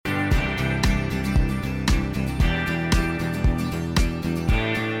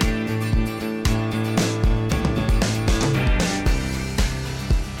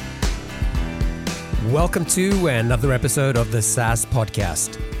Welcome to another episode of the SaaS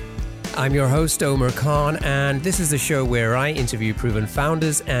Podcast. I'm your host, Omar Khan, and this is a show where I interview proven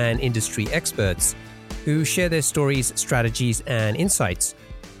founders and industry experts who share their stories, strategies, and insights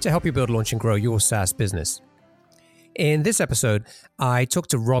to help you build, launch, and grow your SaaS business. In this episode, I talked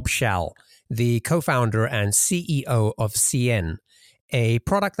to Rob Käll, the co-founder and CEO of CN, a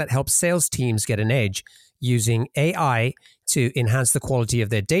product that helps sales teams get an edge using AI to enhance the quality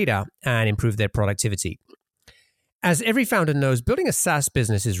of their data and improve their productivity. As every founder knows, building a SaaS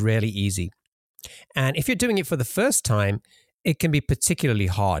business is really easy. And if you're doing it for the first time, it can be particularly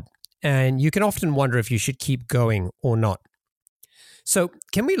hard. And you can often wonder if you should keep going or not. So,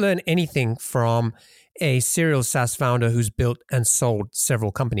 can we learn anything from a serial SaaS founder who's built and sold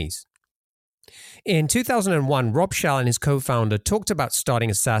several companies? In 2001, Rob Käll and his co-founder talked about starting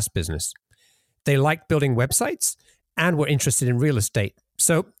a SaaS business. They liked building websites and were interested in real estate.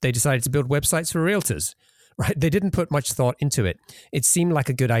 So they decided to build websites for realtors. Right? They didn't put much thought into it. It seemed like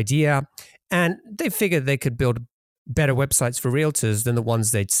a good idea, and they figured they could build better websites for realtors than the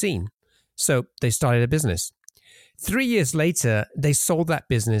ones they'd seen. So they started a business. 3 years later, they sold that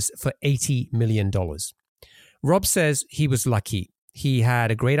business for $80 million. Rob says he was lucky. He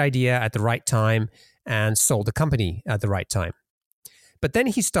had a great idea at the right time and sold the company at the right time. But then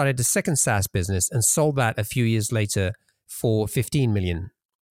he started a second SaaS business and sold that a few years later for $15 million.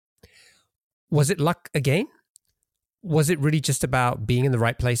 Was it luck again? Was it really just about being in the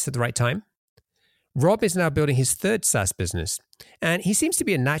right place at the right time? Rob is now building his third SaaS business, and he seems to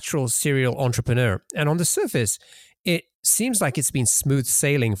be a natural serial entrepreneur. And on the surface, it seems like it's been smooth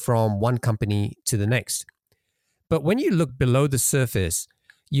sailing from one company to the next. But when you look below the surface,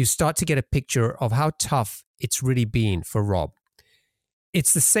 you start to get a picture of how tough it's really been for Rob.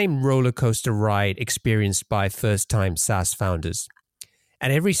 It's the same roller coaster ride experienced by first-time SaaS founders.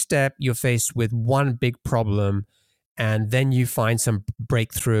 At every step, you're faced with one big problem, and then you find some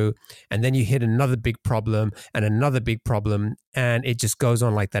breakthrough, and then you hit another big problem and another big problem, and it just goes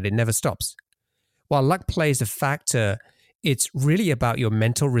on like that. It never stops. While luck plays a factor, it's really about your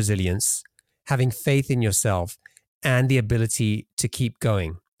mental resilience, having faith in yourself, and the ability to keep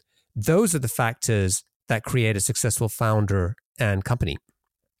going. Those are the factors that create a successful founder and company.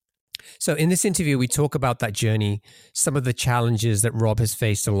 So in this interview, we talk about that journey, some of the challenges that Rob has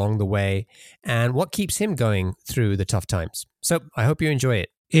faced along the way, and what keeps him going through the tough times. So I hope you enjoy it.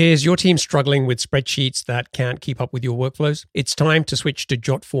 Is your team struggling with spreadsheets that can't keep up with your workflows? It's time to switch to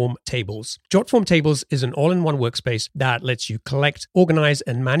JotForm Tables. JotForm Tables is an all-in-one workspace that lets you collect, organize,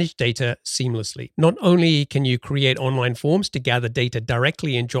 and manage data seamlessly. Not only can you create online forms to gather data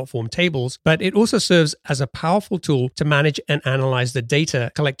directly in JotForm Tables, but it also serves as a powerful tool to manage and analyze the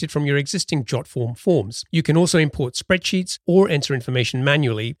data collected from your existing JotForm forms. You can also import spreadsheets or enter information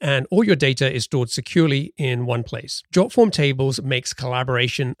manually, and all your data is stored securely in one place. JotForm Tables makes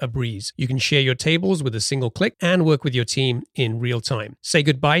collaboration a breeze. You can share your tables with a single click and work with your team in real time. Say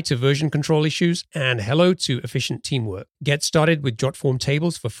goodbye to version control issues and hello to efficient teamwork. Get started with JotForm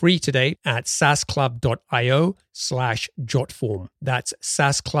Tables for free today at saasclub.io/jotform. That's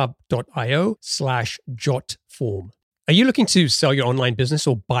saasclub.io/jotform. Are you looking to sell your online business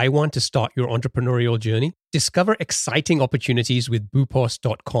or buy one to start your entrepreneurial journey? Discover exciting opportunities with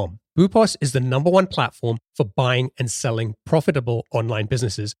boopos.com. Boopos is the #1 platform for buying and selling profitable online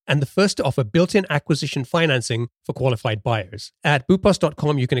businesses and the first to offer built-in acquisition financing for qualified buyers. At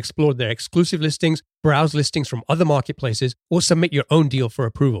boopos.com, you can explore their exclusive listings, browse listings from other marketplaces, or submit your own deal for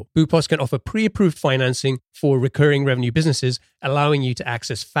approval. Boopos can offer pre-approved financing for recurring revenue businesses, allowing you to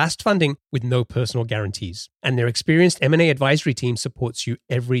access fast funding with no personal guarantees. And their experienced M&A advisory team supports you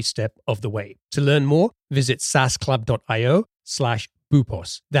every step of the way. To learn more, visit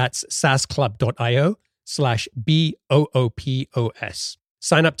saasclub.io/boopos. That's saasclub.io/boopos.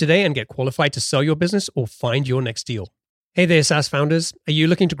 Sign up today and get qualified to sell your business or find your next deal. Hey there, SaaS founders. Are you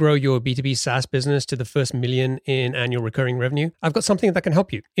looking to grow your B2B SaaS business to the first $1 million in annual recurring revenue? I've got something that can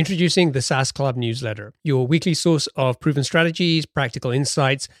help you. Introducing the SaaS Club newsletter, your weekly source of proven strategies, practical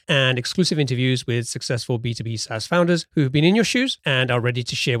insights, and exclusive interviews with successful B2B SaaS founders who've been in your shoes and are ready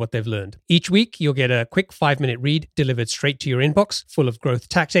to share what they've learned. Each week, you'll get a quick 5-minute read delivered straight to your inbox, full of growth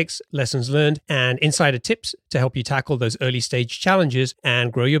tactics, lessons learned, and insider tips to help you tackle those early stage challenges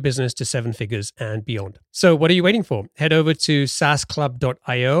and grow your business to 7 figures and beyond. So what are you waiting for? Head over to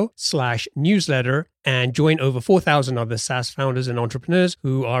saasclub.io/newsletter and join over 4,000 other SaaS founders and entrepreneurs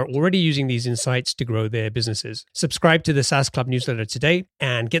who are already using these insights to grow their businesses. Subscribe to the SaaS Club newsletter today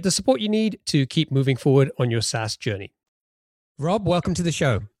and get the support you need to keep moving forward on your SaaS journey. Rob, welcome to the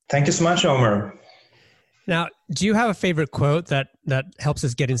show. Thank you so much, Omar. Now, do you have a favorite quote that helps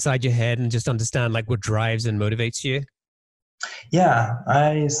us get inside your head and just understand like what drives and motivates you? Yeah,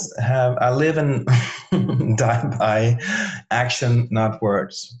 I live and die by action, not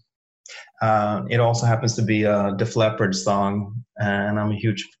words. It also happens to be a Def Leppard song, and I'm a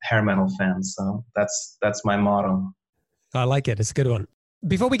huge hair metal fan, so that's my motto. I like it. It's a good one.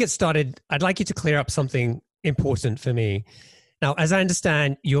 Before we get started, I'd like you to clear up something important for me. Now, as I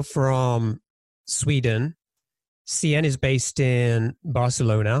understand, you're from Sweden. CN is based in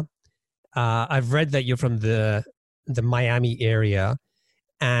Barcelona. I've read that you're from the Miami area,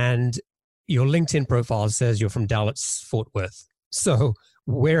 and your LinkedIn profile says you're from Dallas, Fort Worth. So,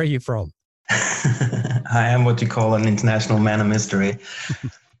 where are you from? I am what you call an international man of mystery.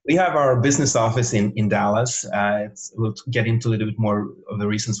 We have our business office in Dallas. We'll get into a little bit more of the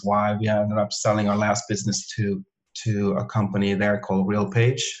reasons why we ended up selling our last business to a company there called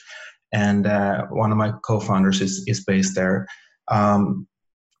RealPage. And one of my co-founders is based there.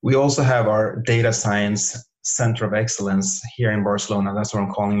 We also have our data science center of excellence here in Barcelona. That's where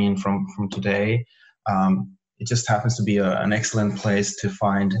I'm calling in from today. It just happens to be an excellent place to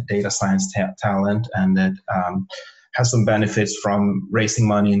find data science talent, and it has some benefits from raising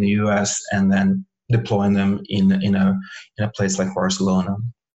money in the US and then deploying them in a place like Barcelona.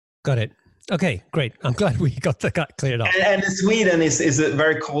 Got it. Okay, great. I'm glad we got that cleared up. And Sweden is a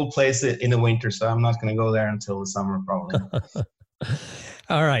very cold place in the winter, so I'm not going to go there until the summer probably.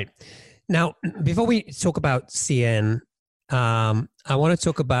 All right. Now, before we talk about CN, I want to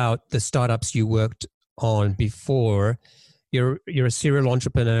talk about the startups you worked on before. You're a serial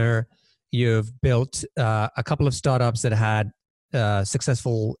entrepreneur. You've built a couple of startups that had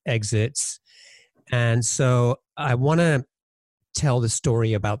successful exits. And so I want to tell the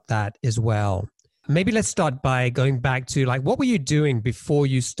story about that as well. Maybe let's start by going back to like, what were you doing before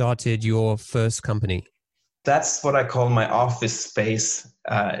you started your first company? That's what I call my office space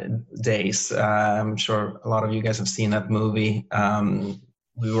days. I'm sure a lot of you guys have seen that movie.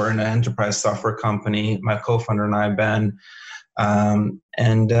 We were in an enterprise software company, my co-founder and I, Ben,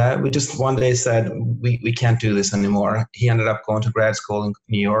 and we just one day said, we can't do this anymore. He ended up going to grad school in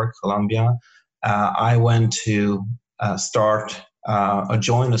New York, Columbia. I went to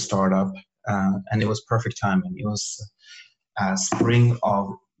join a startup, and it was perfect timing. It was spring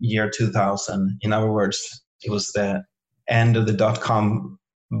of year 2000. In other words, it was the end of the dot-com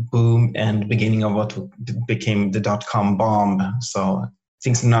boom and beginning of what became the dot-com bomb. So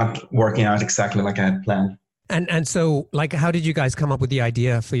things not working out exactly like I had planned. And so, like, how did you guys come up with the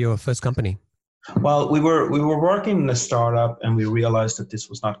idea for your first company? Well, we were working in a startup, and we realized that this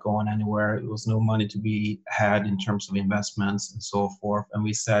was not going anywhere. There was no money to be had in terms of investments and so forth. And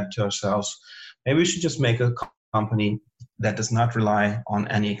we said to ourselves, maybe we should just make a company that does not rely on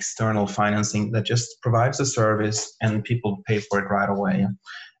any external financing, that just provides a service and people pay for it right away.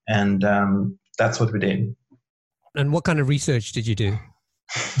 And that's what we did. And what kind of research did you do?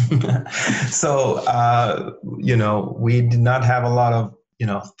 So, we did not have a lot of,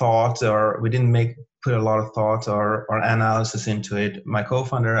 thought, or we didn't put a lot of thought or analysis into it. My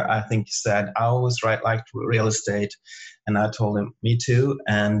co-founder, I think, said, I always like real estate. And I told him, me too.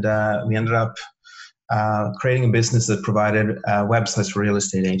 And we ended up creating a business that provided websites for real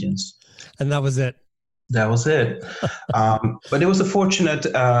estate agents. And that was it. That was it. But it was a fortunate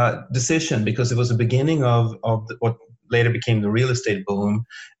decision, because it was the beginning of what later became the real estate boom.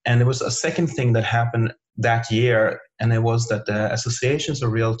 And there was a second thing that happened that year, and it was that the associations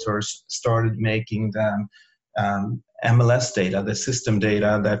of realtors started making the MLS data, the system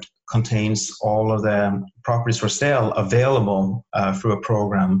data that contains all of the properties for sale, available through a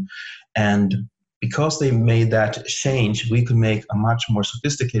program. And because they made that change, we could make a much more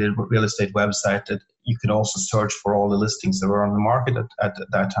sophisticated real estate website that you could also search for all the listings that were on the market at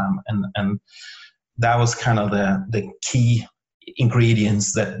that time. And that was kind of the key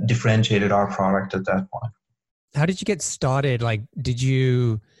ingredients that differentiated our product at that point. How did you get started? Like, did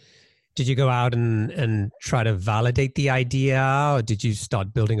you go out and try to validate the idea, or did you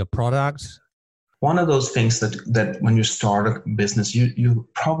start building a product? One of those things that when you start a business, you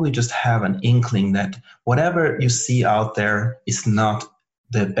probably just have an inkling that whatever you see out there is not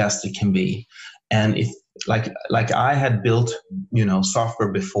the best it can be. And if like I had built,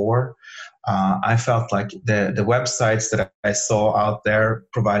 software before, I felt like the websites that I saw out there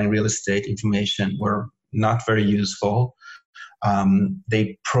providing real estate information were not very useful.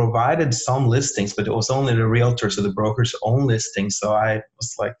 They provided some listings, but it was only the realtors or the brokers' own listings. So I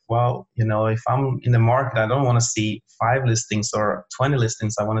was like, well, if I'm in the market, I don't want to see 5 listings or 20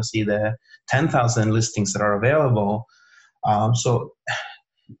 listings. I want to see the 10,000 listings that are available. So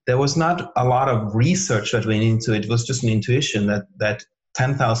there was not a lot of research that went into it. It was just an intuition that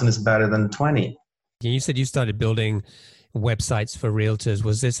 10,000 is better than 20. You said you started building websites for realtors.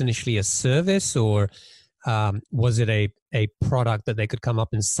 Was this initially a service, or was it a product that they could come up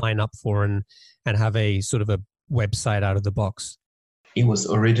and sign up for and have a sort of a website out of the box? It was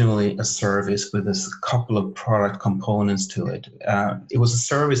originally a service with a couple of product components to it. It was a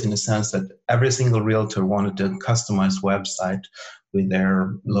service in the sense that every single realtor wanted a customized website with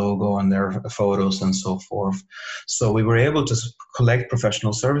their logo and their photos and so forth. So we were able to collect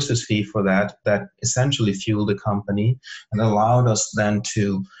professional services fee for that essentially fueled the company and allowed us then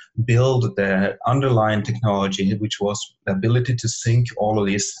to build the underlying technology, which was the ability to sync all of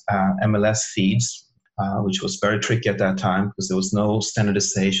these MLS feeds, which was very tricky at that time because there was no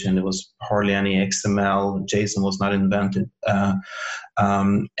standardization. There was hardly any XML. JSON was not invented.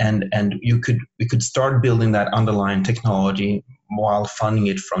 And we could start building that underlying technology while funding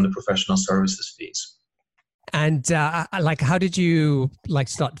it from the professional services fees. And how did you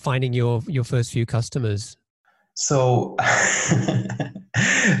start finding your first few customers? So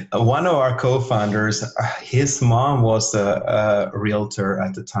one of our co-founders, his mom was a realtor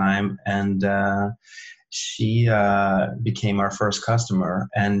at the time, and she became our first customer.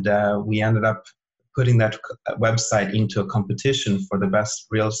 And we ended up putting that website into a competition for the best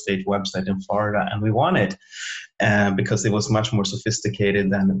real estate website in Florida, and we won it because it was much more sophisticated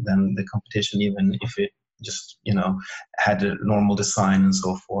than the competition, even if it just had a normal design and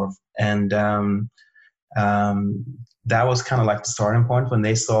so forth. And that was kind of like the starting point. When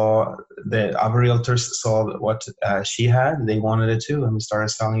they saw, the other realtors saw what she had, they wanted it too, and we started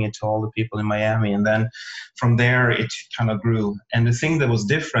selling it to all the people in Miami. And then from there, it kind of grew. And the thing that was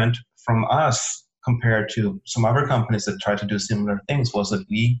different from us compared to some other companies that tried to do similar things was that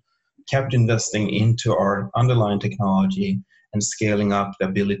we kept investing into our underlying technology and scaling up the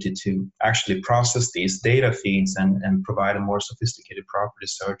ability to actually process these data feeds and provide a more sophisticated property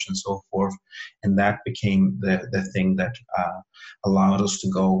search and so forth. And that became the thing that allowed us to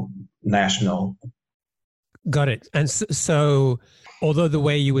go national. Got it. And so although the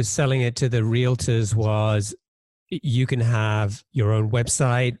way you were selling it to the realtors was you can have your own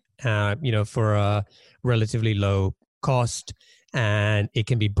website, for a relatively low cost, and it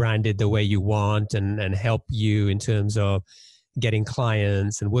can be branded the way you want and help you in terms of getting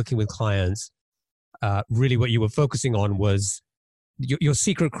clients and working with clients. Really what you were focusing on was your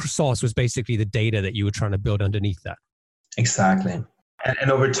secret sauce was basically the data that you were trying to build underneath that. Exactly.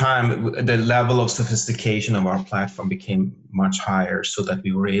 And over time, the level of sophistication of our platform became much higher so that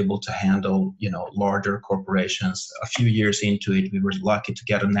we were able to handle, larger corporations. A few years into it, we were lucky to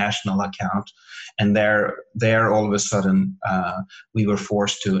get a national account. And there all of a sudden, we were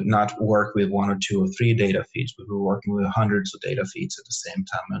forced to not work with one or two or three data feeds. We were working with hundreds of data feeds at the same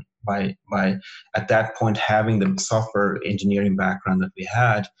time. And by at that point, having the software engineering background that we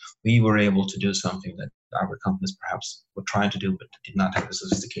had, we were able to do something that our companies perhaps were trying to do, but did not have the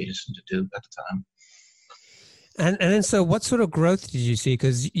sophistication to do at the time. And then, so what sort of growth did you see?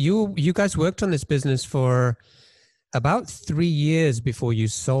 Because you guys worked on this business for about 3 years before you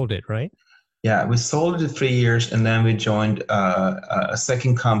sold it, right? Yeah, we sold it 3 years, and then we joined a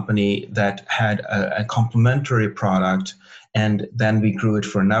second company that had a complementary product, and then we grew it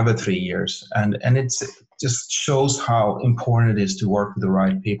for another 3 years. And it's just shows how important it is to work with the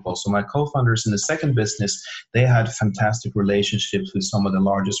right people. So my co-founders in the second business, they had fantastic relationships with some of the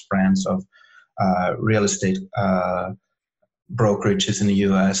largest brands of real estate brokerages in the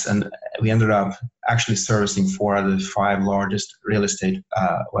US. And we ended up actually servicing 4 out of the 5 largest real estate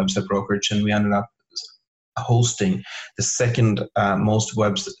website brokerage. And we ended up hosting the second most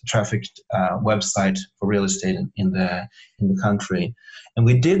trafficked website for real estate in the country. And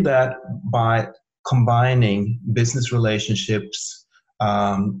we did that by combining business relationships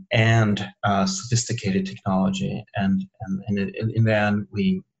and sophisticated technology. And in the end,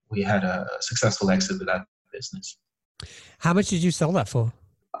 we had a successful exit with that business. How much did you sell that for?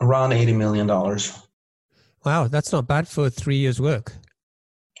 Around $80 million. Wow, that's not bad for 3 years' work.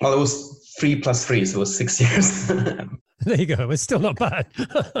 Well, it was 3 plus 3, so it was 6 years. There you go. It's still not bad.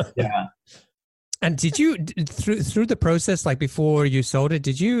 Yeah. And did you, through the process, like before you sold it,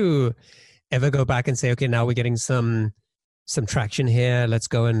 did you ever go back and say, okay, now we're getting some traction here. Let's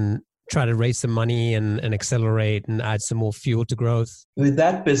go and try to raise some money and accelerate and add some more fuel to growth? With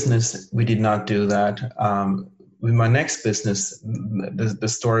that business, we did not do that. With my next business, the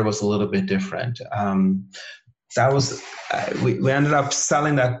story was a little bit different. That was we ended up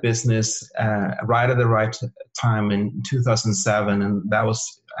selling that business right at the right time in 2007, and that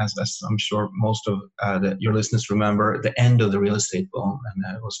was as I'm sure most of your listeners remember, the end of the real estate boom,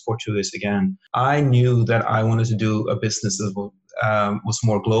 and it was fortuitous again. I knew that I wanted to do a business that was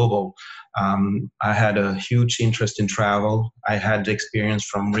more global. I had a huge interest in travel. I had the experience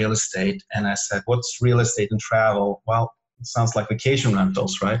from real estate, and I said, what's real estate and travel? Well, it sounds like vacation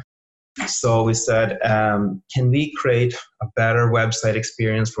rentals, right? So we said, can we create a better website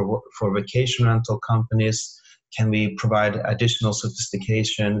experience for vacation rental companies? Can we provide additional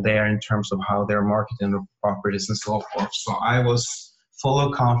sophistication there in terms of how they're marketing their properties and so forth? So I was full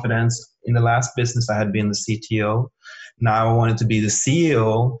of confidence. In the last business, I had been the CTO. Now I wanted to be the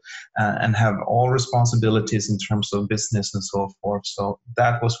CEO and have all responsibilities in terms of business and so forth. So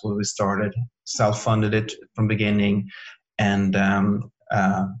that was where we started, self-funded it from beginning. And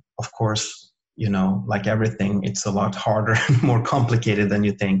of course, like everything, it's a lot harder and more complicated than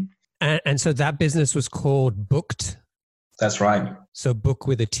you think. And so that business was called Booked? That's right. So book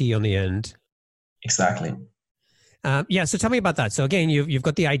with a T on the end. Exactly. Yeah. So tell me about that. So again, you've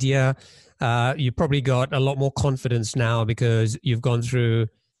got the idea. You've probably got a lot more confidence now because you've gone through,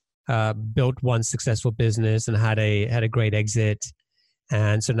 built one successful business and had a great exit.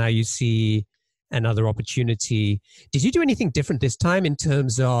 And so now you see another opportunity. Did you do anything different this time in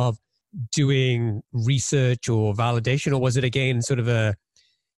terms of doing research or validation, or was it again sort of a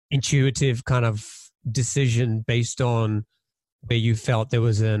intuitive kind of decision based on where you felt there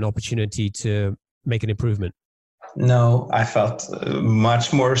was an opportunity to make an improvement? No, I felt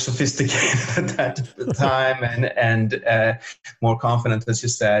much more sophisticated at that time and more confident, as you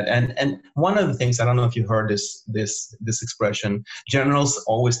said. And one of the things, I don't know if you heard this expression, generals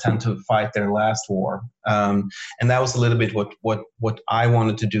always tend to fight their last war, and that was a little bit what I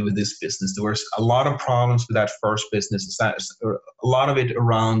wanted to do with this business. There was a lot of problems with that first business. A lot of it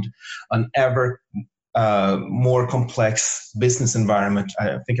around an ever more complex business environment.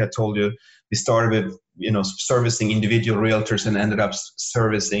 I think I told you we started with servicing individual realtors and ended up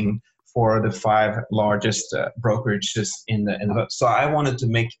servicing four of the five largest brokerages in the. So I wanted to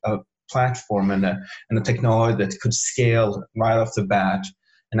make a platform and a technology that could scale right off the bat.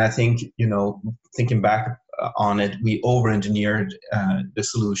 And I think thinking back on it, we over-engineered the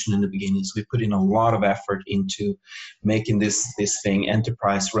solution in the beginning. So we put in a lot of effort into making this thing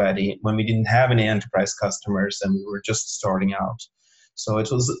enterprise ready when we didn't have any enterprise customers and we were just starting out. So it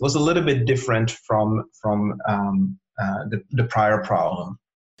was a little bit different from the prior problem.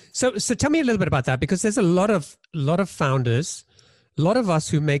 So tell me a little bit about that, because there's a lot of founders, a lot of us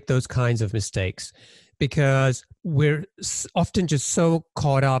who make those kinds of mistakes because we're often just so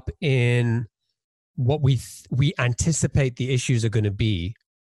caught up in what we anticipate the issues are going to be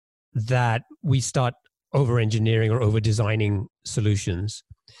that we start over engineering or over designing solutions.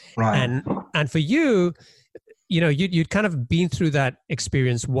 Right. And for you, you'd kind of been through that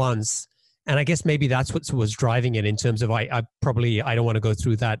experience once. And I guess maybe that's what was driving it in terms of I don't want to go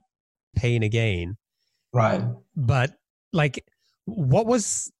through that pain again. Right. But like,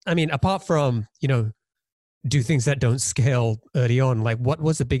 apart from, do things that don't scale early on, like what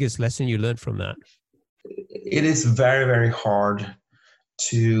was the biggest lesson you learned from that? It is very, very hard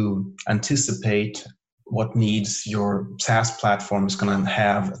to anticipate what needs your SaaS platform is going to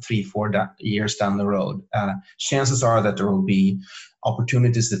have 3-4 years down the road. Chances are that there will be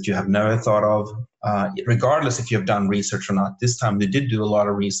opportunities that you have never thought of, regardless if you have done research or not. This time we did do a lot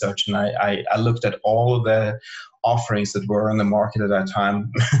of research, and I looked at all of the offerings that were on the market at that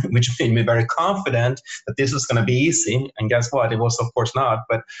time, which made me very confident that this was going to be easy. And guess what? It was, of course, not.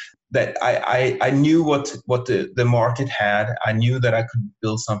 But that I knew what the market had. I knew that I could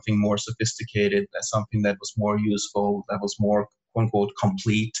build something more sophisticated, something that was more useful, that was more, quote unquote,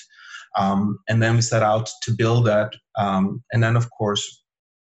 complete. And then we set out to build that. And then, of course,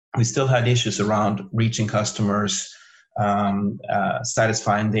 we still had issues around reaching customers,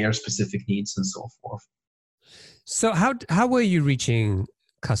 satisfying their specific needs and so forth. So how were you reaching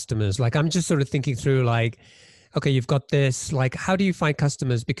customers? Like, I'm just sort of thinking through, like, okay, you've got this, like, how do you find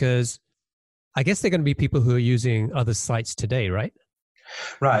customers? Because I guess they're going to be people who are using other sites today, right?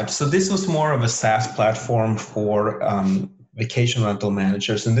 Right. So this was more of a SaaS platform for vacation rental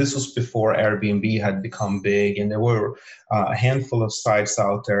managers. And this was before Airbnb had become big. And there were a handful of sites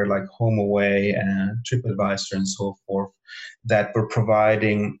out there like HomeAway and TripAdvisor and so forth that were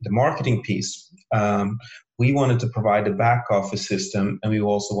providing the marketing piece. We wanted to provide the back office system, and we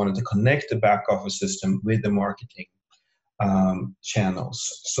also wanted to connect the back office system with the marketing channels.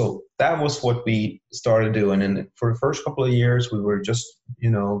 So that was what we started doing. And for the first couple of years, we were just,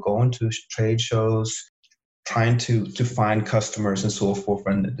 going to trade shows, trying to find customers and so forth.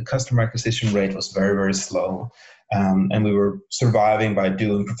 And the customer acquisition rate was very, very slow. And we were surviving by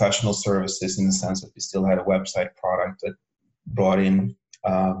doing professional services in the sense that we still had a website product that brought in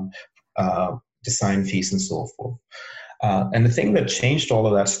design fees and so forth. And the thing that changed all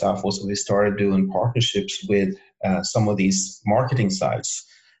of that stuff was we started doing partnerships with some of these marketing sites.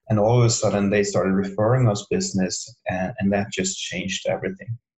 And all of a sudden, they started referring us business, and that just changed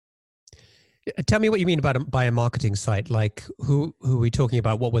everything. Tell me what you mean by a marketing site. Like, who are we talking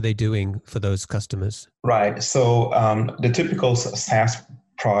about? What were they doing for those customers? Right. So the typical SaaS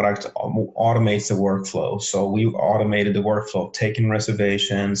product automates the workflow. So we automated the workflow of taking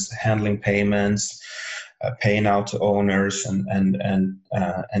reservations, handling payments, paying out to owners, and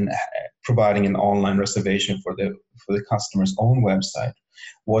providing an online reservation for the customer's own website.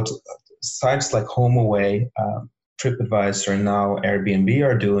 What sites like HomeAway, TripAdvisor, and now Airbnb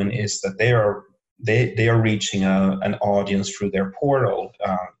are doing is that they are reaching an audience through their portal,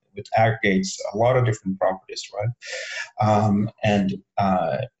 which aggregates a lot of different properties, right? And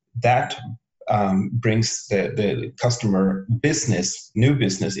that brings the customer business, new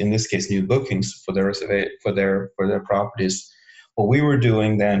business, in this case, new bookings for their properties. What we were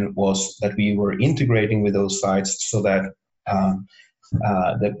doing then was that we were integrating with those sites so that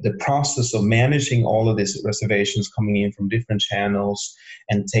the process of managing all of these reservations coming in from different channels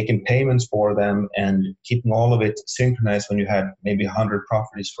and taking payments for them and keeping all of it synchronized when you had maybe 100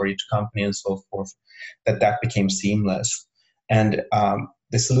 properties for each company and so forth, that became seamless. And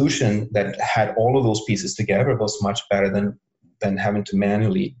the solution that had all of those pieces together was much better than having to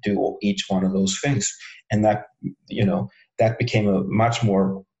manually do each one of those things. And that became a much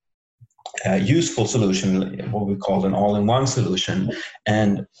more useful solution, what we called an all-in-one solution.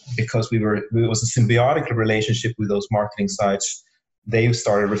 And because it was a symbiotic relationship with those marketing sites, they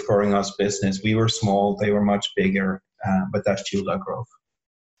started referring us business. We were small, they were much bigger, but that fueled our growth.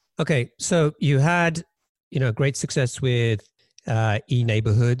 Okay, so you had great success with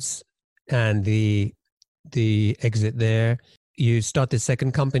e-neighborhoods and the exit there. You start the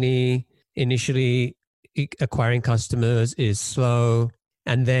second company. Initially, acquiring customers is slow.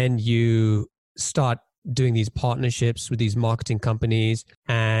 And then you start doing these partnerships with these marketing companies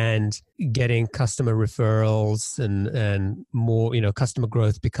and getting customer referrals and more, customer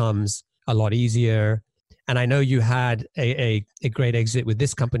growth becomes a lot easier. And I know you had a great exit with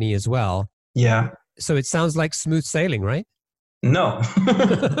this company as well. Yeah. So it sounds like smooth sailing, right? No.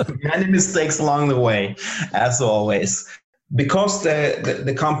 Many mistakes along the way, as always. Because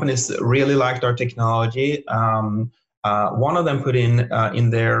the companies really liked our technology, one of them put in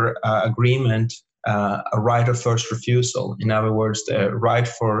their agreement a right of first refusal. In other words, the right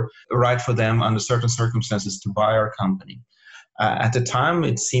for them under certain circumstances to buy our company. At the time,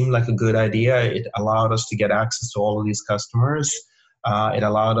 it seemed like a good idea. It allowed us to get access to all of these customers. It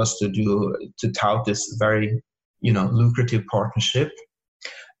allowed us to tout this very lucrative partnership.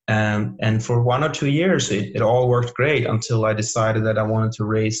 And for 1 or 2 years, it all worked great until I decided that I wanted to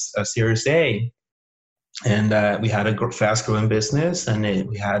raise a Series A. And we had a fast-growing business, and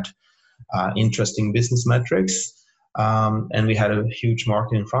we had interesting business metrics, and we had a huge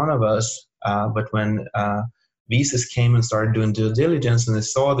market in front of us. But when visas came and started doing due diligence, and they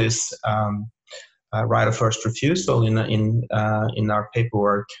saw this right of first refusal in our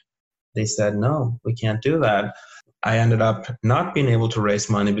paperwork, they said, no, we can't do that. I ended up not being able to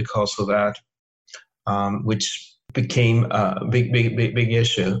raise money because of that, which became a big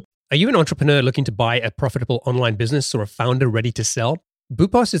issue. Are you an entrepreneur looking to buy a profitable online business or a founder ready to sell?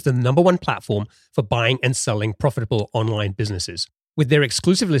 Boopos is the #1 platform for buying and selling profitable online businesses. With their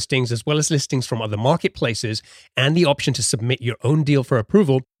exclusive listings, as well as listings from other marketplaces, and the option to submit your own deal for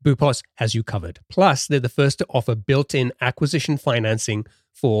approval, Boopos has you covered. Plus, they're the first to offer built-in acquisition financing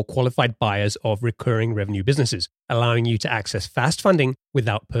for qualified buyers of recurring revenue businesses, allowing you to access fast funding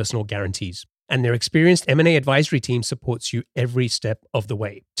without personal guarantees. And their experienced M&A advisory team supports you every step of the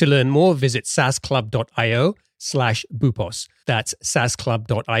way. To learn more, visit saasclub.io/Boopos. That's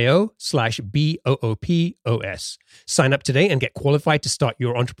saasclub.io/BOOPOS. Sign up today and get qualified to start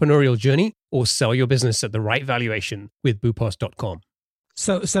your entrepreneurial journey or sell your business at the right valuation with Boopos.com.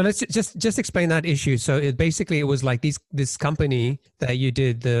 So let's just explain that issue. So it was like this company that you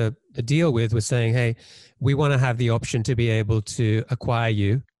did the deal with was saying, hey, we want to have the option to be able to acquire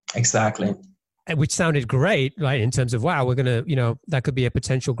you. Exactly. Which sounded great, right? In terms of, wow, we're going to, that could be a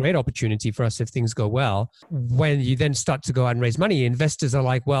potential great opportunity for us if things go well. When you then start to go out and raise money, investors are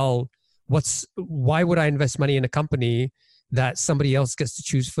like, well, why would I invest money in a company that somebody else gets to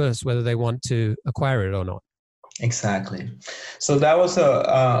choose first, whether they want to acquire it or not? Exactly. So that was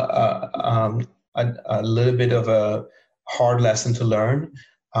a little bit of a hard lesson to learn.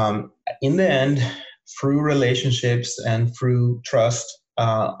 In the end, through relationships and through trust,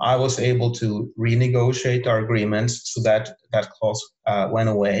 I was able to renegotiate our agreements so that that clause went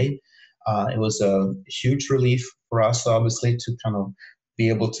away. It was a huge relief for us, obviously, to kind of be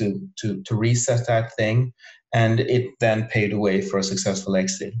able to reset that thing. And it then paved the way for a successful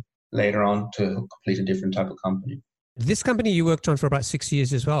exit later on to complete a different type of company. This company you worked on for about 6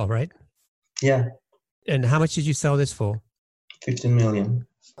 years as well, right? Yeah. And how much did you sell this for? 15 million.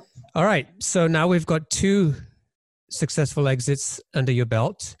 All right. So now we've got 2 successful exits under your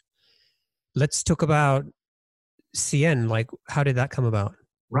belt. Let's talk about CN. Like, how did that come about?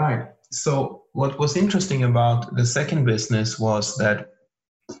 Right. So what was interesting about the second business was that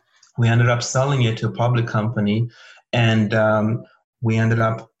we ended up selling it to a public company, and we ended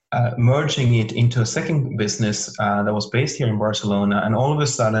up merging it into a second business that was based here in Barcelona. And all of a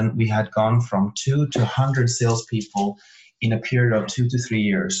sudden, we had gone from 2 to 100 salespeople in a period of 2 to 3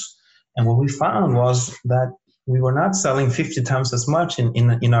 years. And what we found was that we were not selling 50 times as much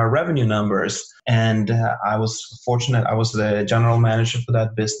in our revenue numbers. And I was fortunate. I was the general manager for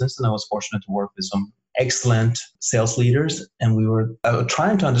that business, and I was fortunate to work with some excellent sales leaders. And we were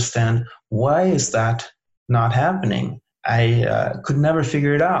trying to understand, why is that not happening? I could never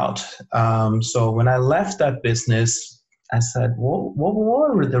figure it out. So when I left that business, I said, well, what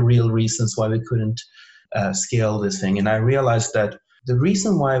were the real reasons why we couldn't scale this thing? And I realized that the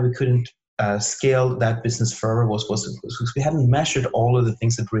reason why we couldn't scale that business further was because we hadn't measured all of the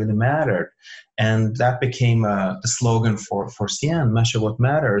things that really mattered. And that became the slogan for CN, measure what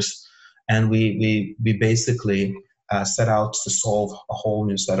matters. And we basically set out to solve a whole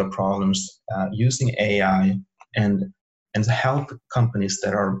new set of problems using AI and to help companies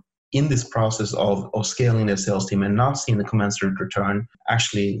that are in this process of scaling their sales team and not seeing the commensurate return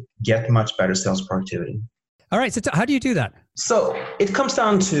actually get much better sales productivity. All right. So how do you do that? So it comes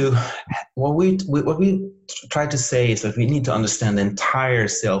down to what we try to say is that we need to understand the entire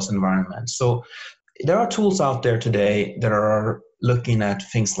sales environment. So there are tools out there today that are looking at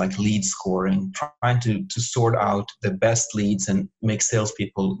things like lead scoring, trying to sort out the best leads and make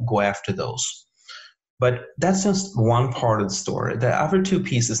salespeople go after those. But that's just one part of the story. The other 2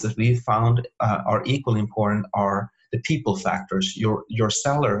 pieces that we found are equally important are the people factors, your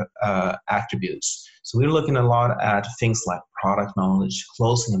seller attributes. So we're looking a lot at things like product knowledge,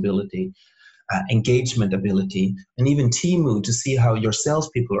 closing ability, engagement ability, and even team mood to see how your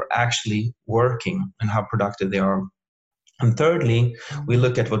salespeople are actually working and how productive they are. And thirdly, we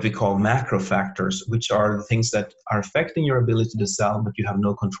look at what we call macro factors, which are the things that are affecting your ability to sell, but you have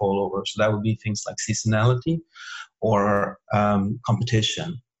no control over. So that would be things like seasonality or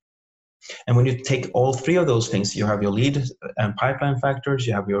competition. And when you take all 3 of those things, you have your lead and pipeline factors,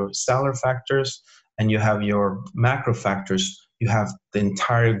 you have your seller factors, and you have your macro factors. You have the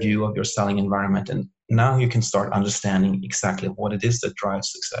entire view of your selling environment. And now you can start understanding exactly what it is that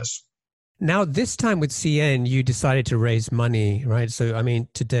drives success. Now, this time with CN, you decided to raise money, right? So, I mean,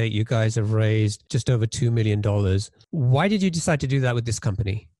 to date, you guys have raised just over $2 million. Why did you decide to do that with this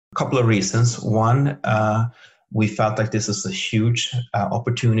company? A couple of reasons. One, we felt like this is a huge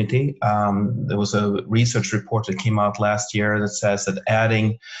opportunity. There was a research report that came out last year that says that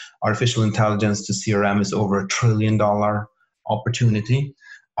adding artificial intelligence to CRM is over $1 trillion opportunity.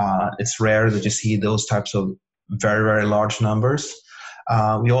 It's rare that you see those types of very, very large numbers.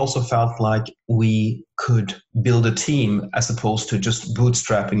 We also felt like we could build a team as opposed to just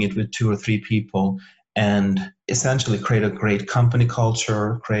bootstrapping it with 2 or 3 people and essentially create a great company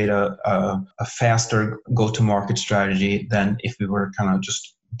culture, create a faster go-to-market strategy than if we were kind of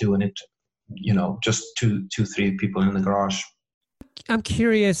just doing it, just 2, 3 people in the garage. I'm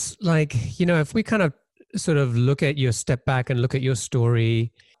curious, if we kind of sort of look at your step back and look at your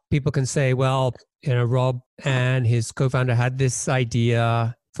story, people can say, well, Rob and his co-founder had this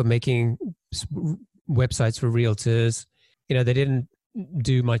idea for making websites for realtors. They didn't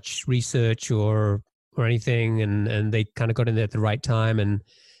do much research or anything, and they kind of got in there at the right time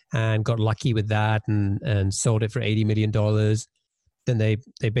and got lucky with that and sold it for $80 million. Then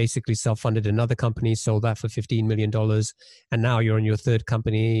they basically self-funded another company, sold that for $15 million. And now you're in your third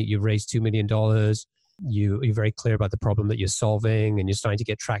company, you've raised $2 million. You're very clear about the problem that you're solving and you're starting to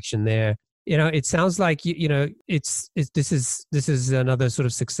get traction there. It sounds like, this is another sort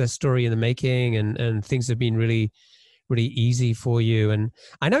of success story in the making, and things have been really, really easy for you. And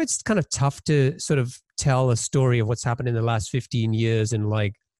I know it's kind of tough to sort of tell a story of what's happened in the last 15 years in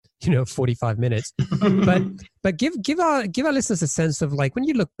like 45 minutes. But give our listeners a sense of like, when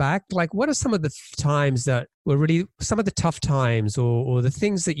you look back, like what are some of the times that were really some of the tough times, or the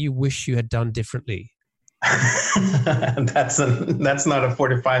things that you wish you had done differently? That's not a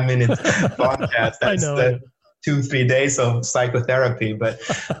 45-minute podcast. That's I know. 2-3 days of psychotherapy. But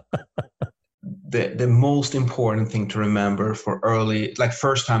the most important thing to remember for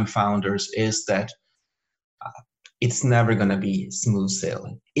first time founders is that it's never going to be smooth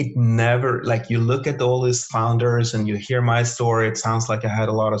sailing. It never, like, you look at all these founders and you hear my story, it sounds like I had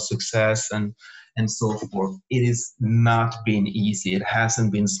a lot of success and so forth. It has not been easy. It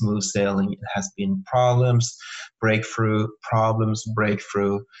hasn't been smooth sailing. It has been problems, breakthrough.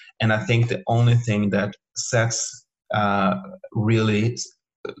 And I think the only thing that sets really,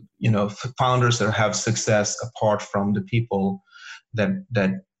 founders that have success apart from the people that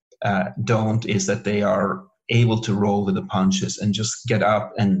don't, is that they are able to roll with the punches and just get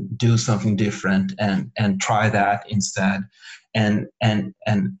up and do something different and try that instead. And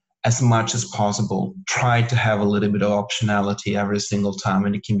as much as possible, try to have a little bit of optionality every single time.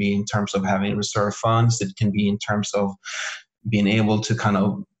 And it can be in terms of having reserve funds. It can be in terms of being able to kind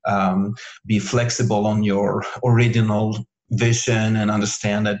of be flexible on your original vision and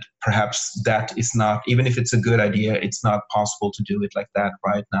understand that perhaps that is not, even if it's a good idea, it's not possible to do it like that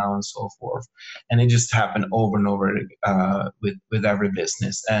right now and so forth. And it just happened over and over with every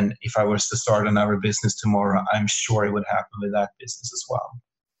business. And if I was to start another business tomorrow, I'm sure it would happen with that business as well.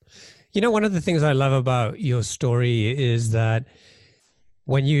 One of the things I love about your story is that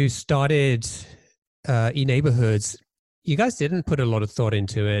when you started eNeighborhoods, you guys didn't put a lot of thought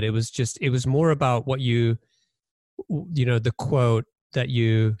into it. It was more about what the quote that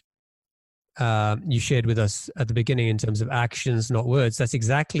you shared with us at the beginning in terms of actions, not words. That's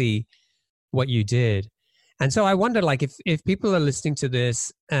exactly what you did. And so I wonder, like, if people are listening to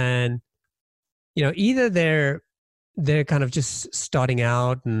this and, either they're kind of just starting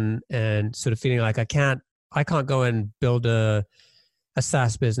out and sort of feeling like I can't go and build a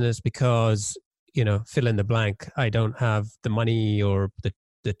SaaS business because, fill in the blank, I don't have the money or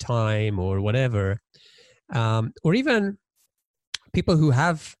the time or whatever. Or even people who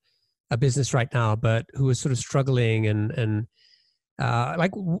have a business right now, but who are sort of struggling and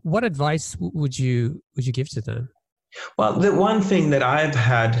like, what advice would you give to them? Well, the one thing that I've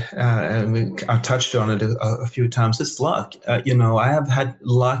had, and I touched on it a few times, is luck. I have had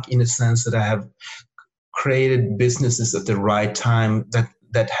luck in the sense that I have created businesses at the right time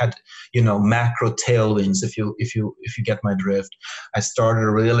that had, macro tailwinds. If you get my drift, I started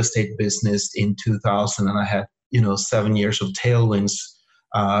a real estate business in 2000, and I had 7 years of tailwinds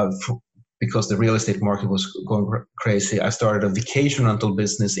because the real estate market was going crazy. I started a vacation rental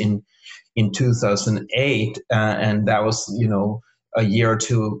business in 2008, and that was a year or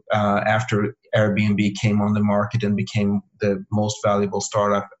two after Airbnb came on the market and became the most valuable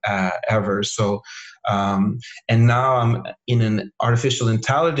startup ever. So, and now I'm in an artificial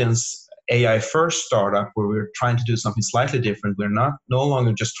intelligence AI first startup where we're trying to do something slightly different. We're no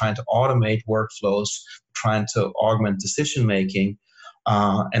longer just trying to automate workflows, trying to augment decision making,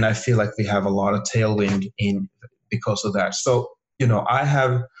 and I feel like we have a lot of tailwind in because of that. So I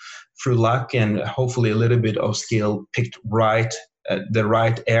have, through luck and hopefully a little bit of skill, picked the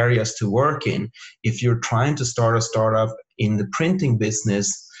right areas to work in. If you're trying to start a startup in the printing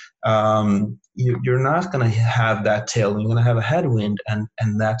business, you're not going to have that tailwind. You're going to have a headwind, and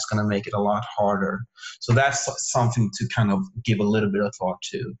that's going to make it a lot harder. So that's something to kind of give a little bit of thought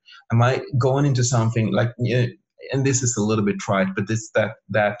to. Am I going into something like, and this is a little bit trite, but this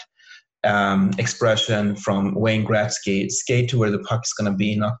that expression from Wayne Gretzky: skate to where the puck is going to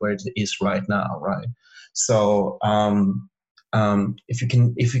be, not where it is right now, right? So if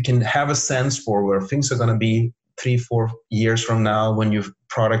you can have a sense for where things are going to be 3-4 years from now, when your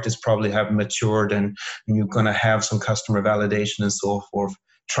product is probably have matured and you're going to have some customer validation and so forth,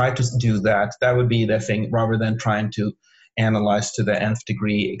 try to do that. That would be the thing, rather than trying to analyze to the nth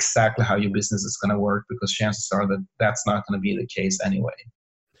degree exactly how your business is going to work, because chances are that that's not going to be the case anyway.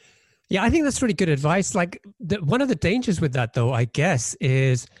 Yeah, I think that's really good advice. Like, one of the dangers with that, though, I guess,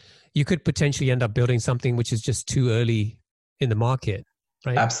 is you could potentially end up building something which is just too early in the market,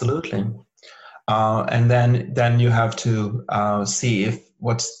 right? Absolutely. And then you have to see if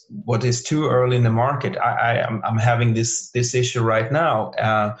what is too early in the market. I'm having this issue right now.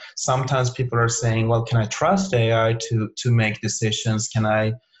 Sometimes people are saying, well, can I trust AI to make decisions? Can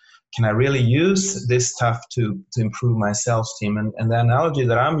I really use this stuff to improve my sales team? And the analogy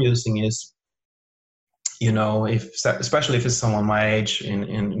that I'm using is, especially if it's someone my age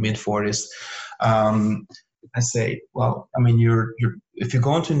in mid 40s, I say, well, I mean, if you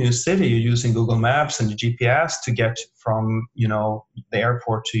go into a new city, you're using Google Maps and the GPS to get from, the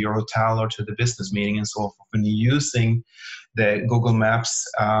airport to your hotel or to the business meeting and so forth. When you're using the Google Maps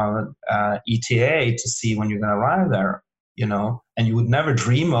ETA to see when you're going to arrive there, and you would never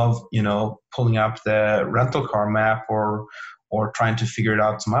dream of, pulling up the rental car map or trying to figure it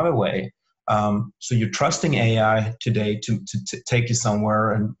out some other way. So you're trusting AI today to take you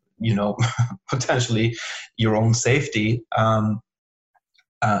somewhere and, potentially your own safety.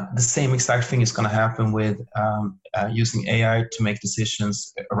 The same exact thing is going to happen with using AI to make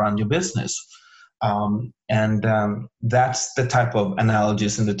decisions around your business. That's the type of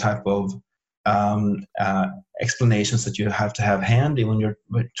analogies and the type of explanations that you have to have handy when you're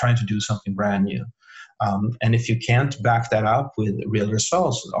trying to do something brand new. And if you can't back that up with real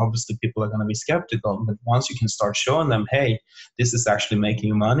results, obviously people are going to be skeptical. But once you can start showing them, hey, this is actually making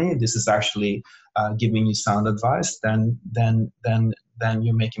you money, this is actually giving you sound advice, then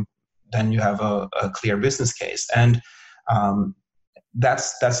you have a clear business case. And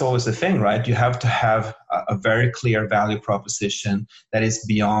that's always the thing, right? You have to have a very clear value proposition that is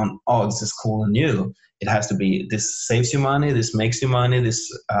beyond, oh, this is cool and new. It has to be, this saves you money, this makes you money,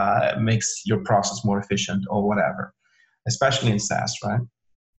 this makes your process more efficient or whatever, especially in SaaS, right?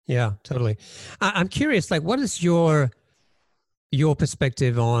 Yeah, totally. I'm curious, like, what is your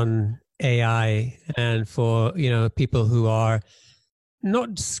perspective on AI, and for, people who are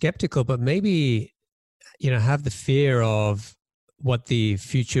not skeptical, but maybe, have the fear of what the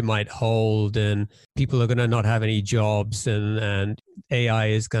future might hold, and people are going to not have any jobs, and AI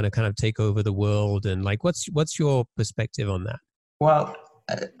is going to kind of take over the world. And like, what's your perspective on that? Well,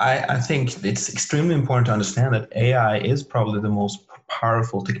 I think it's extremely important to understand that AI is probably the most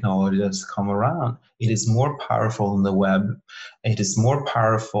powerful technology that's come around. It is more powerful than the web. It is more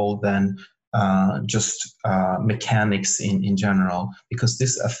powerful than just mechanics in general, because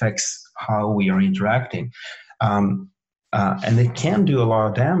this affects how we are interacting. And it can do a lot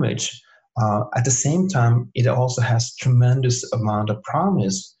of damage. At the same time, it also has tremendous amount of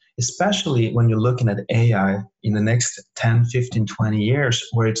promise, especially when you're looking at AI in the next 10, 15, 20 years,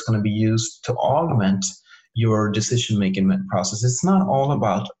 where it's going to be used to augment your decision-making process. It's not all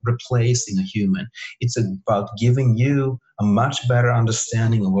about replacing a human. It's about giving you a much better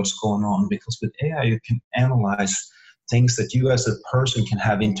understanding of what's going on, because with AI, you can analyze things that you as a person can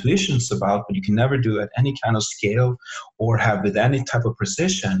have intuitions about, but you can never do at any kind of scale or have with any type of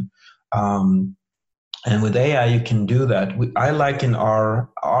precision. And with AI, you can do that. I liken our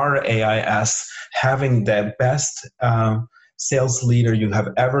AI as having the best sales leader you have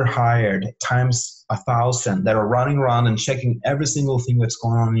ever hired times 1,000 that are running around and checking every single thing that's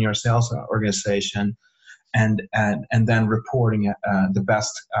going on in your sales organization, and then reporting the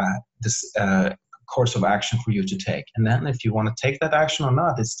best course of action for you to take. And then if you want to take that action or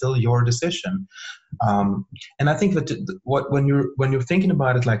not, it's still your decision. And I think that when you're thinking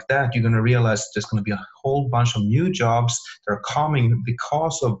about it like that, you're going to realize there's going to be a whole bunch of new jobs that are coming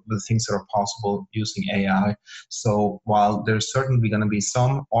because of the things that are possible using AI. So while there's certainly going to be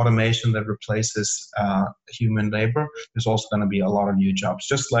some automation that replaces human labor, there's also going to be a lot of new jobs.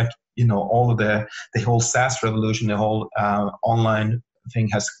 Just like, all of the whole SaaS revolution, the whole online thing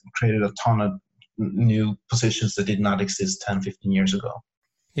has created a ton of new positions that did not exist 10, 15 years ago.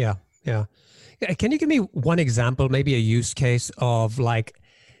 Yeah. Can you give me one example, maybe a use case of like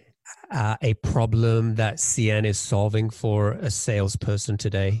a problem that CN is solving for a salesperson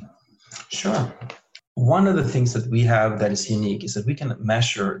today? Sure. One of the things that we have that is unique is that we can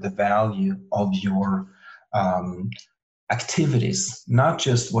measure the value of your activities, not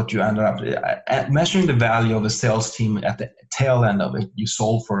just what you ended up measuring the value of a sales team at the tail end of it. You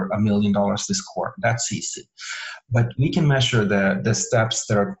sold for $1 million this quarter. That's easy. But we can measure the steps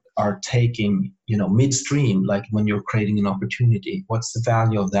that are taking, midstream, like when you're creating an opportunity. What's the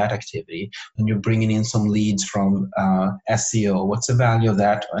value of that activity? When you're bringing in some leads from SEO, what's the value of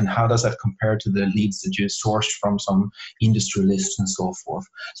that? And how does that compare to the leads that you sourced from some industry lists and so forth?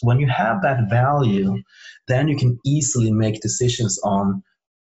 So when you have that value, then you can easily make decisions on,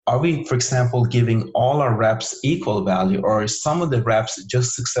 are we, for example, giving all our reps equal value, or is some of the reps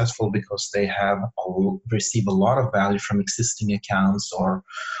just successful because they have receive a lot of value from existing accounts or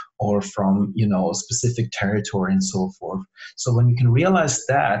from a specific territory and so forth? So when you can realize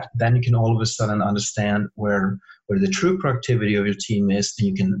that, then you can all of a sudden understand where the true productivity of your team is, and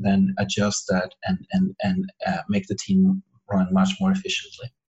you can then adjust that and make the team run much more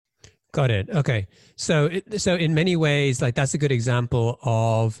efficiently. Got it. Okay. So in many ways, like that's a good example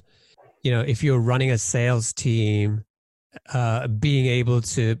of, if you're running a sales team, being able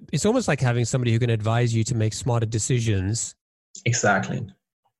to, it's almost like having somebody who can advise you to make smarter decisions. Exactly.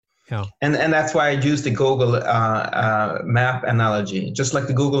 Yeah. And that's why I use the Google map analogy. Just like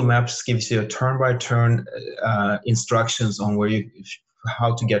the Google Maps gives you a turn-by-turn instructions on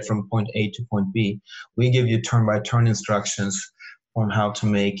how to get from point A to point B, we give you turn-by-turn instructions on how to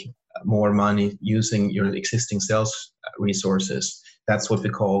make more money using your existing sales resources. That's what we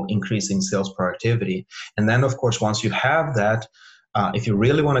call increasing sales productivity. And then, of course, once you have that, if you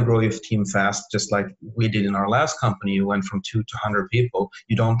really want to grow your team fast, just like we did in our last company, you went from 2 to 100 people,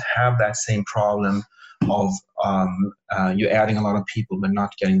 you don't have that same problem of you adding a lot of people but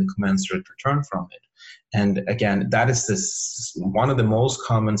not getting the commensurate return from it. And again, that is one of the most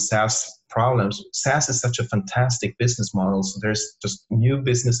common SaaS problems. SaaS is such a fantastic business model. So there's just new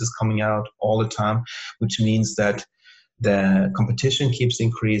businesses coming out all the time, which means that the competition keeps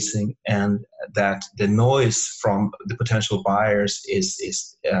increasing and that the noise from the potential buyers the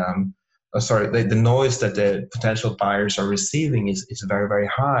noise that the potential buyers are receiving is very, very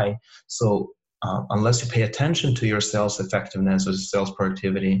high. So unless you pay attention to your sales effectiveness or sales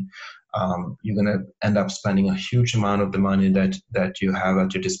productivity, you're going to end up spending a huge amount of the money that you have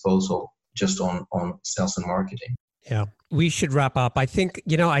at your disposal just on sales and marketing. Yeah, we should wrap up. I think,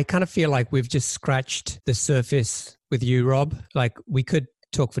 I kind of feel like we've just scratched the surface with you, Rob. Like we could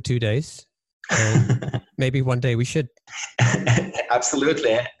talk for 2 days. And maybe one day we should.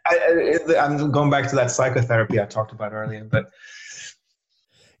 Absolutely. I'm going back to that psychotherapy I talked about earlier, but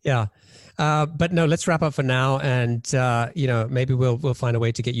yeah. But no, let's wrap up for now. And, maybe we'll find a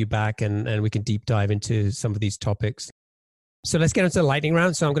way to get you back and we can deep dive into some of these topics. So let's get into the lightning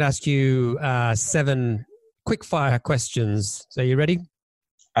round. So I'm going to ask you 7 quick fire questions. So are you ready?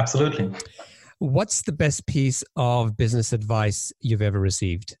 Absolutely. What's the best piece of business advice you've ever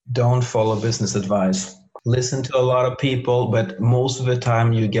received? Don't follow business advice. Listen to a lot of people, but most of the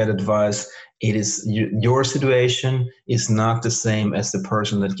time you get advice. It is your situation is not the same as the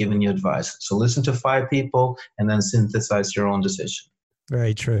person that's giving you advice. So listen to 5 people and then synthesize your own decision.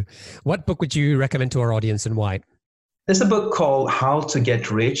 Very true. What book would you recommend to our audience and why? There's a book called How to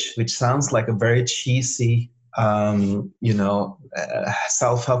Get Rich, which sounds like a very cheesy,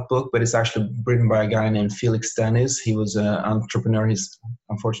 self-help book, but it's actually written by a guy named Felix Dennis. He was an entrepreneur. He's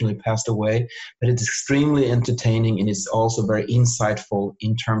unfortunately passed away, but it's extremely entertaining and it's also very insightful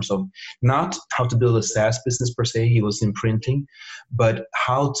in terms of not how to build a SaaS business per se. He was in printing, but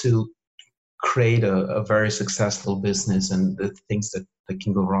how to create a very successful business and the things that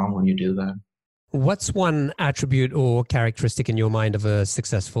can go wrong when you do that. What's one attribute or characteristic in your mind of a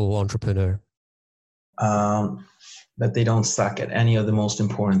successful entrepreneur? That they don't suck at any of the most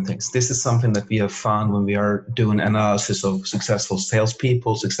important things. This is something that we have found when we are doing analysis of successful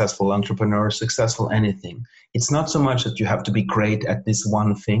salespeople, successful entrepreneurs, successful anything. It's not so much that you have to be great at this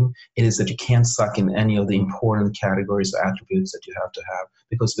one thing. It is that you can't suck in any of the important categories or attributes that you have to have.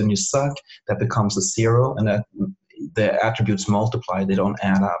 Because when you suck, that becomes a 0 and that the attributes multiply, they don't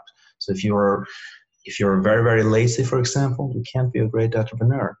add up. So if you're very, very lazy, for example, you can't be a great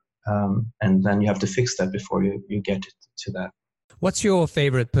entrepreneur. And then you have to fix that before you get to that. What's your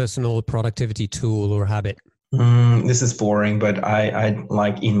favorite personal productivity tool or habit? This is boring, but I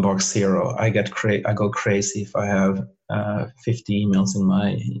like inbox 0. I go crazy if I have 50 emails in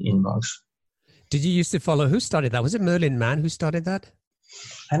my inbox. Did you used to follow, who started that? Was it Merlin Mann who started that?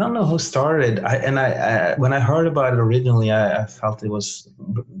 I don't know who started. When I heard about it originally, I felt it was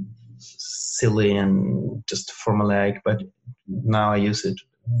silly and just formulaic, but now I use it.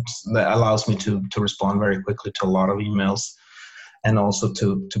 That allows me to respond very quickly to a lot of emails and also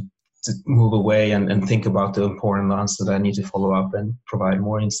to move away and think about the important ones that I need to follow up and provide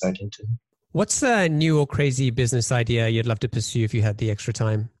more insight into. What's a new or crazy business idea you'd love to pursue if you had the extra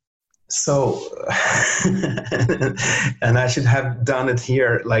time? So, and I should have done it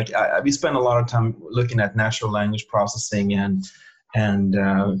here. Like we spend a lot of time looking at natural language processing and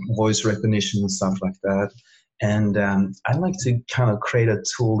voice recognition and stuff like that. And I like to kind of create a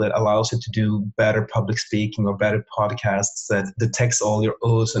tool that allows you to do better public speaking or better podcasts that detects all your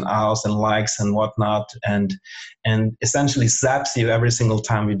ohs and ahs and likes and whatnot, and essentially zaps you every single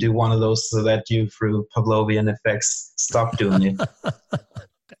time you do one of those, so that you, through Pavlovian effects, stop doing it.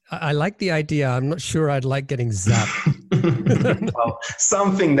 I like the idea. I'm not sure I'd like getting zapped. Well,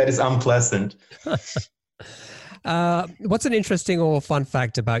 something that is unpleasant. What's an interesting or fun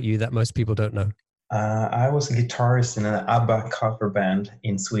fact about you that most people don't know? I was a guitarist in an ABBA cover band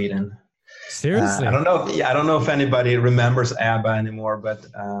in Sweden. Seriously? I don't know if anybody remembers ABBA anymore, but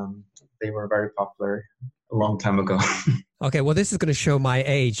they were very popular a long time ago. Okay, well, this is going to show my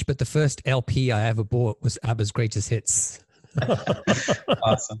age, but the first LP I ever bought was ABBA's Greatest Hits.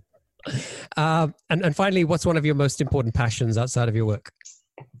 Awesome. And finally, what's one of your most important passions outside of your work?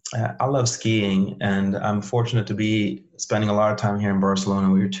 I love skiing, and I'm fortunate to be spending a lot of time here in Barcelona.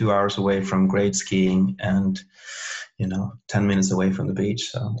 We were 2 hours away from great skiing and, 10 minutes away from the beach.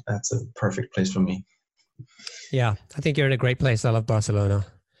 So that's a perfect place for me. Yeah, I think you're in a great place. I love Barcelona.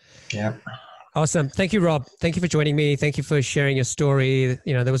 Yeah. Awesome. Thank you, Rob. Thank you for joining me. Thank you for sharing your story.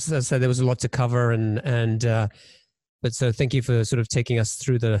 There was, as I said, there was a lot to cover, but so thank you for sort of taking us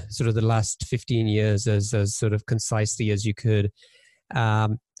through the last 15 years as sort of concisely as you could.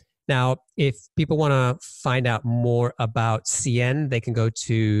 Now, if people want to find out more about CIEN, they can go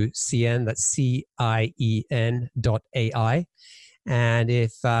to CIEN, that's CIEN.ai. And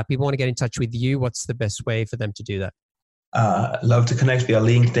if people want to get in touch with you, what's the best way for them to do that? Love to connect via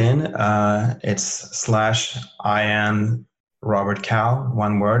LinkedIn. It's /IN Robert Käll,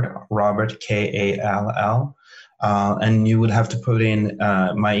 one word, Robert Kall. And you would have to put in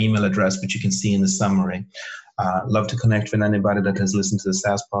my email address, which you can see in the summary. Love to connect with anybody that has listened to the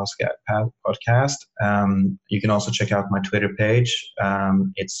SaaS podcast. You can also check out my Twitter page.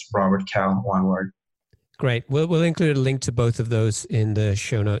 It's Robert Käll, one word. Great. We'll include a link to both of those in the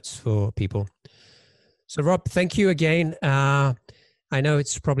show notes for people. So Rob, thank you again. I know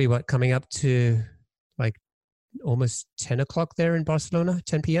it's probably coming up to like almost 10 o'clock there in Barcelona,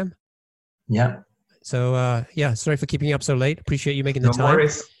 10 p.m. Yeah. So sorry for keeping you up so late. Appreciate you making the time. No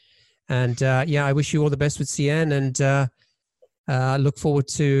worries. And I wish you all the best with CIEN, and look forward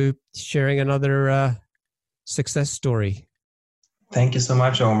to sharing another success story. Thank you so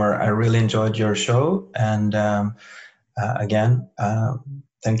much, Omer. I really enjoyed your show. And again,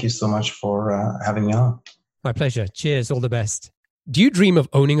 thank you so much for having me on. My pleasure. Cheers. All the best. Do you dream of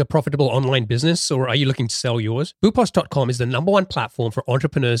owning a profitable online business, or are you looking to sell yours? Boopos.com is the #1 platform for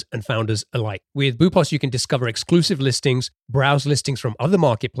entrepreneurs and founders alike. With Boopos, you can discover exclusive listings, browse listings from other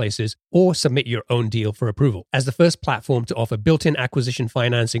marketplaces, or submit your own deal for approval. As the first platform to offer built-in acquisition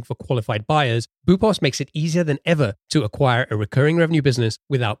financing for qualified buyers, Boopos makes it easier than ever to acquire a recurring revenue business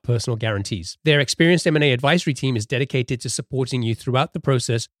without personal guarantees. Their experienced M&A advisory team is dedicated to supporting you throughout the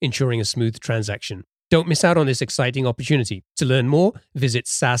process, ensuring a smooth transaction. Don't miss out on this exciting opportunity. To learn more, visit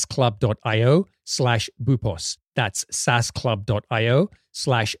saasclub.io/Boopos. That's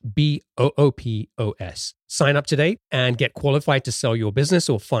saasclub.io/BOOPOS. Sign up today and get qualified to sell your business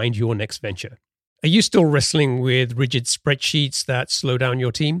or find your next venture. Are you still wrestling with rigid spreadsheets that slow down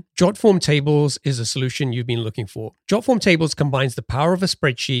your team? Jotform Tables is a solution you've been looking for. Jotform Tables combines the power of a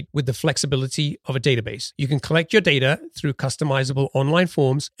spreadsheet with the flexibility of a database. You can collect your data through customizable online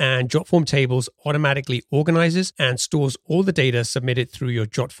forms, and Jotform Tables automatically organizes and stores all the data submitted through your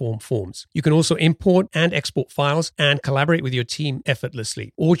Jotform forms. You can also import and export files and collaborate with your team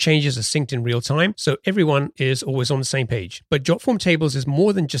effortlessly. All changes are synced in real time, so everyone is always on the same page. But Jotform Tables is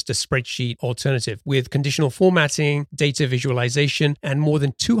more than just a spreadsheet alternative. With conditional formatting, data visualization, and more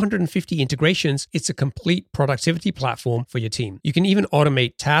than 250 integrations, it's a complete productivity platform for your team. You can even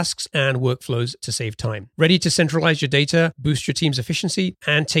automate tasks and workflows to save time. Ready to centralize your data, boost your team's efficiency,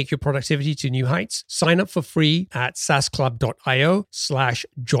 and take your productivity to new heights? Sign up for free at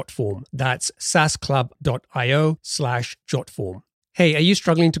saasclub.io/Jotform. That's saasclub.io/Jotform. Hey, are you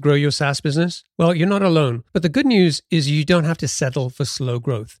struggling to grow your SaaS business? Well, you're not alone. But the good news is you don't have to settle for slow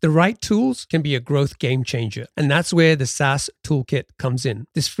growth. The right tools can be a growth game changer. And that's where the SaaS Toolkit comes in.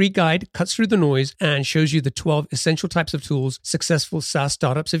 This free guide cuts through the noise and shows you the 12 essential types of tools successful SaaS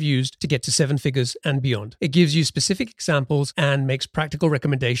startups have used to get to 7 figures and beyond. It gives you specific examples and makes practical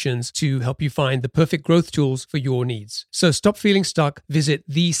recommendations to help you find the perfect growth tools for your needs. So stop feeling stuck. Visit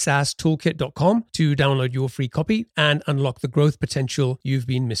thesaastoolkit.com to download your free copy and unlock the growth potential you've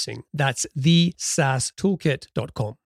been missing. That's thesaastoolkit.com.